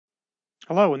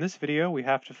Hello, in this video we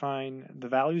have to find the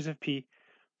values of p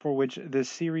for which this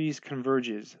series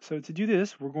converges. So to do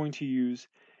this, we're going to use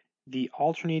the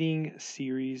alternating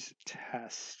series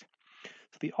test.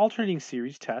 So the alternating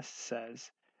series test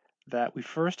says that we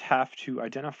first have to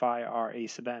identify our a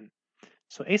sub n.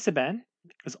 So a sub n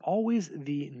is always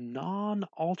the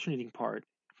non-alternating part.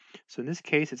 So in this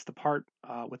case, it's the part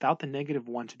without the negative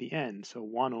 1 to the n, so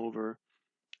 1 over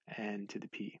n to the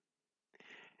p.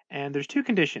 And there's two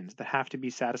conditions that have to be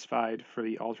satisfied for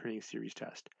the alternating series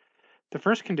test. The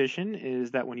first condition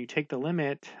is that when you take the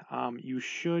limit, you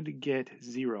should get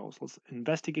 0. So let's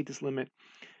investigate this limit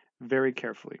very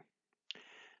carefully.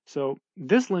 So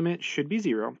this limit should be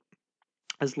 0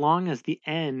 as long as the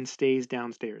n stays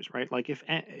downstairs, right? Like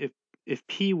if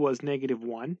p was negative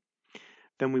 1,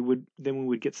 then we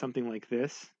would get something like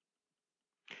this,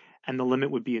 and the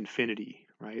limit would be infinity,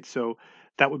 right? So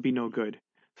that would be no good.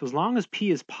 So as long as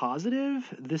p is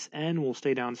positive, this n will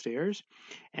stay downstairs,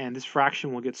 and this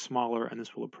fraction will get smaller, and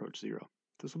this will approach 0.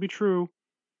 This will be true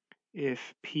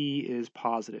if p is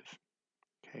positive.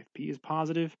 Okay, if p is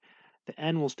positive, the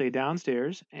n will stay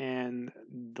downstairs, and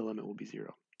the limit will be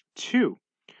 0. 2,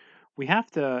 we have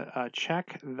to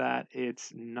check that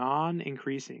it's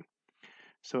non-increasing.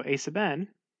 So a sub n,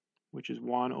 which is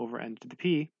 1 over n to the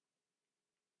p,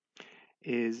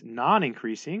 is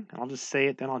non-increasing. I'll just say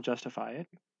it, then I'll justify it.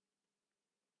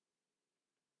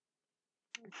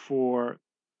 For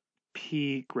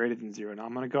p greater than 0. Now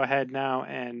I'm going to go ahead now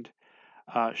and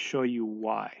show you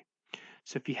why.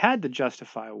 So if you had to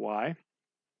justify why,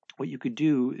 what you could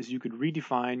do is you could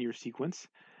redefine your sequence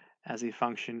as a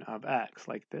function of x,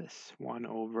 like this, 1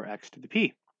 over x to the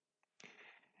p.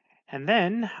 And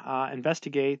then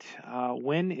investigate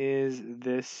when is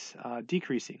this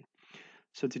decreasing.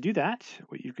 So to do that,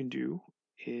 what you can do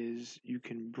is you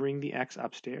can bring the x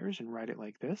upstairs and write it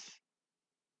like this,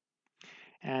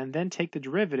 and then take the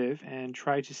derivative and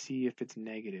try to see if it's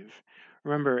negative.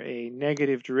 Remember, a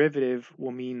negative derivative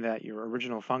will mean that your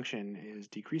original function is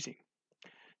decreasing.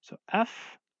 So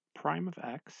f prime of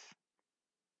x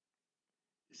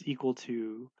is equal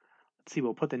to, let's see,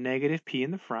 we'll put the negative p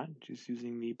in the front, just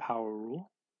using the power rule.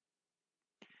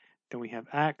 Then we have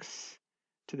x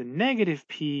to the negative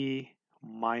p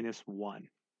minus 1,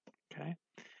 okay?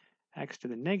 X to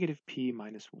the negative p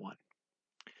minus 1.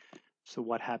 So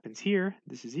what happens here,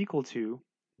 this is equal to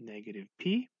negative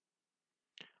p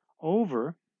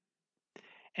over,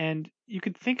 and you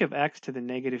could think of x to the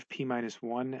negative p minus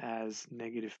 1 as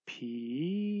negative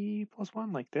p plus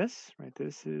 1, like this, right?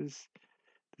 This is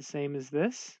the same as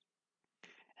this.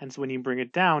 And so when you bring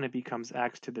it down, it becomes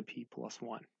x to the p plus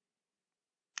 1.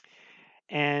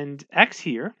 And x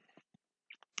here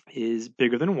is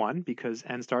bigger than 1 because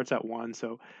n starts at 1,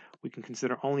 so we can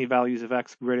consider only values of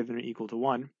x greater than or equal to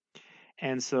 1.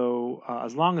 And so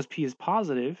as long as p is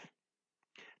positive,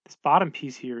 this bottom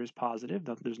piece here is positive,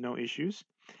 there's no issues.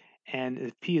 And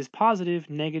if p is positive,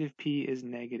 negative p is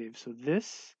negative. So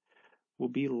this will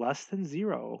be less than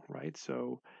 0, right?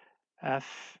 So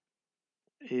f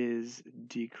is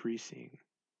decreasing.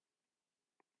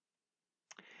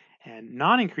 And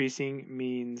non-increasing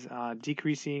means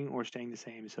decreasing or staying the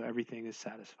same, so everything is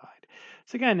satisfied.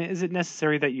 So again, is it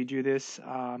necessary that you do this?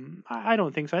 I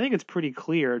don't think so. I think it's pretty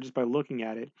clear just by looking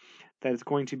at it that it's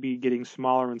going to be getting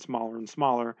smaller and smaller and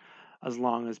smaller as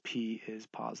long as p is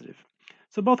positive.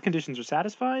 So both conditions are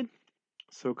satisfied,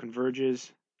 so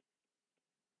converges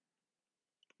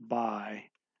by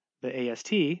the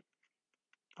AST,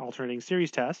 alternating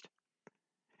series test,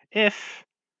 if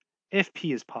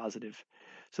p is positive.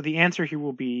 So the answer here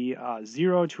will be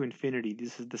 0 to infinity.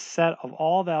 This is the set of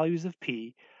all values of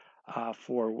p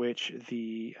for which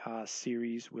the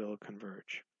series will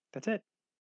converge. That's it.